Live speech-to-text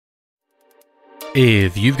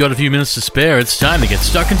If you've got a few minutes to spare, it's time to get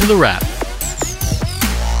stuck into the wrap.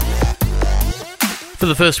 For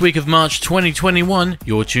the first week of March 2021,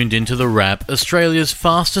 you're tuned into The Wrap, Australia's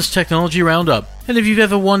fastest technology roundup. And if you've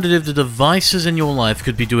ever wondered if the devices in your life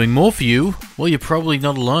could be doing more for you, well, you're probably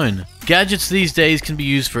not alone. Gadgets these days can be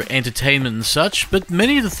used for entertainment and such, but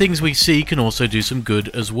many of the things we see can also do some good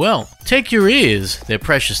as well. Take your ears, they're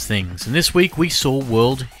precious things, and this week we saw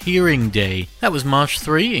World Hearing Day. That was March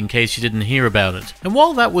 3, in case you didn't hear about it. And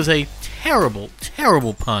while that was a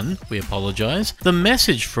terrible pun, we apologise, the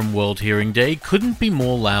message from World Hearing Day couldn't be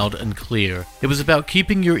more loud and clear. It was about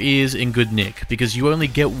keeping your ears in good nick, because you only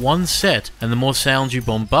get one set, and the more sounds you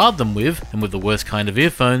bombard them with, and with the worst kind of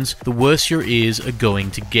earphones, the worse your ears are going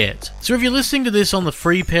to get. So if you're listening to this on the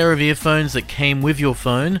free pair of earphones that came with your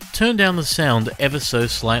phone, turn down the sound ever so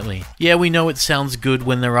slightly. Yeah, we know it sounds good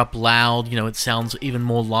when they're up loud, it sounds even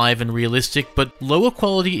more live and realistic, but lower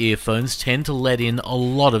quality earphones tend to let in a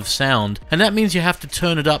lot of sound, and that means you have to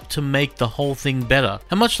turn it up to make the whole thing better.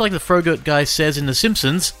 And much like the Frogurt guy says in The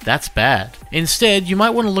Simpsons, that's bad. Instead, you might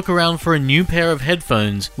want to look around for a new pair of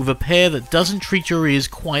headphones with a pair that doesn't treat your ears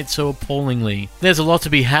quite so appallingly. There's a lot to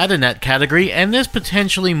be had in that category, and there's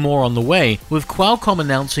potentially more on the way, with Qualcomm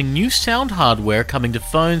announcing new sound hardware coming to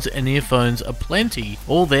phones and earphones aplenty,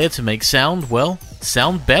 all there to make sound, well,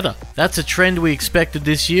 sound better. That's a trend we expected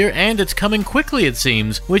this year, and it's coming quickly it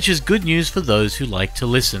seems, which is good news for those who like to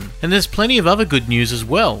listen. And there's plenty of other good news as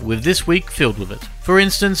well, with this week filled with it. For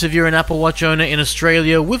instance, if you're an Apple Watch owner in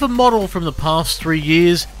Australia with a model from the past 3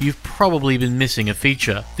 years, you've probably been missing a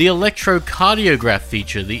feature. The electrocardiograph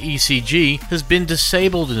feature, the ECG, has been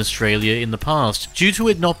disabled in Australia in the past, due to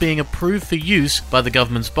it not being approved for use by the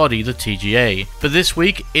government's body, the TGA. But this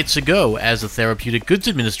week, it's a go, as the Therapeutic Goods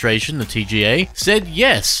Administration, the TGA, said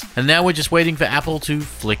yes, and now we're just waiting for Apple to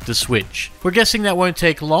flick the switch. We're guessing that won't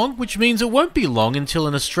take long, which means it won't be long until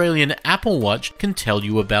an Australian Apple Watch can tell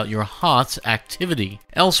you about your heart's activity.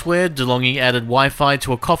 Elsewhere, DeLonghi added Wi-Fi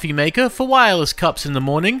to a coffee maker for wireless cups in the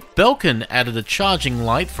morning, Belkin added a charging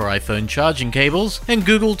light for iPhone charging cables, and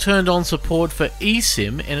Google turned on support for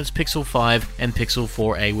eSIM in its Pixel 5 and Pixel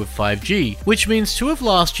 4a with 5G, which means two of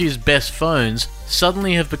last year's best phones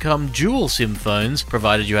suddenly have become dual SIM phones,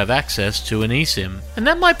 provided you have access to an eSIM. And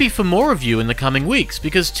that might be for more of you in the coming weeks,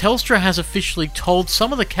 because Telstra has officially told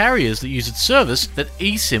some of the carriers that use its service that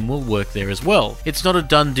eSIM will work there as well. It's not a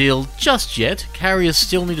done deal just yet, carriers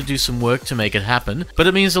still need to do some work to make it happen, but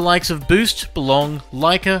it means the likes of Boost, Belong,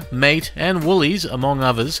 Leica, Mate, and Woolies, among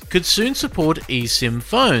others, could soon support eSIM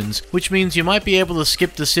phones, which means you might be able to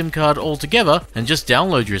skip the SIM card altogether and just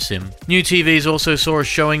download your SIM. New TVs also saw a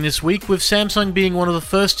showing this week, with Samsung being one of the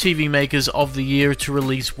first TV makers of the year to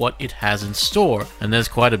release what it has in store, and there's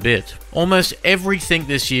quite a bit. Almost everything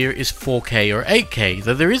this year is 4K or 8K,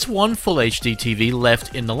 though there is one Full HD TV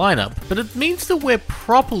left in the lineup, but it means that we're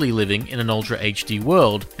properly living in an Ultra HD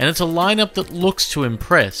world, and it's a lineup that looks to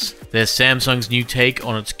impress. There's Samsung's new take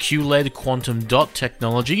on its QLED quantum dot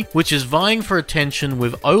technology, which is vying for attention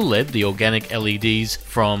with OLED, the organic LEDs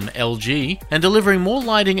from LG, and delivering more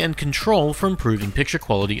lighting and control for improving picture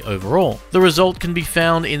quality overall. The result can be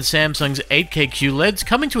found in Samsung's 8K QLEDs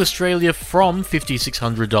coming to Australia from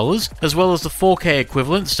 $5,600, as well as the 4K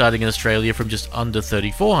equivalent starting in Australia from just under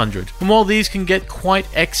 $3,400. And while these can get quite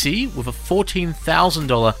exy with a $14,000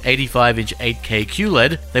 85-inch 8K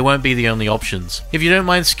QLED, they won't be the only options. If you don't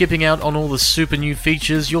mind skipping out on all the super new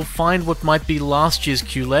features, you'll find what might be last year's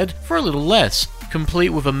QLED for a little less, complete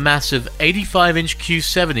with a massive 85-inch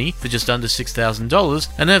Q70 for just under $6,000,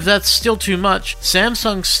 and if that's still too much,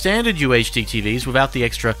 Samsung's standard UHD TVs without the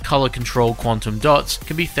extra color control quantum dots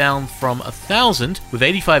can be found from $1,000, with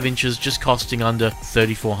 85 inches just costing under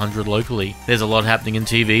 $3,400 locally. There's a lot happening in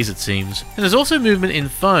TVs, it seems. And there's also movement in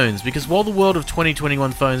phones, because while the world of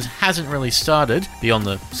 2021 phones hasn't really started, beyond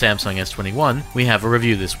the Samsung S21, we have a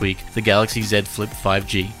review this week, the Galaxy Z Flip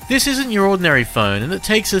 5G. This isn't your ordinary phone, and it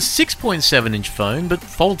takes a 6.7-inch phone but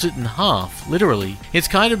folds it in half, literally. It's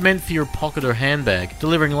kind of meant for your pocket or handbag,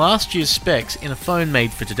 delivering last year's specs in a phone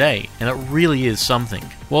made for today, and it really is something.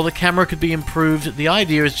 While the camera could be improved, the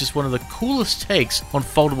idea is just one of the coolest takes on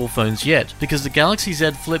foldable phones yet, because the Galaxy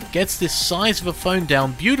Z Flip gets this size of a phone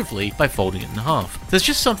down beautifully by folding it in half. There's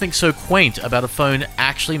just something so quaint about a phone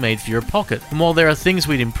actually made for your pocket, and while there are things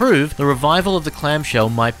we'd improve, the revival of the clamshell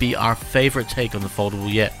might be our favourite take on the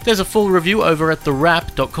foldable yet. There's a full review over at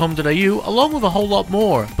thewrap.com.au along with a whole lot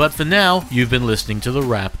more, but for now, you've been listening to The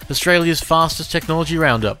Wrap, Australia's fastest technology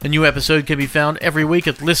roundup. A new episode can be found every week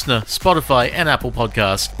at Listener, Spotify and Apple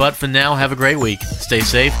Podcasts. But for now, have a great week. Stay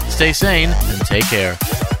safe, stay sane, and take care.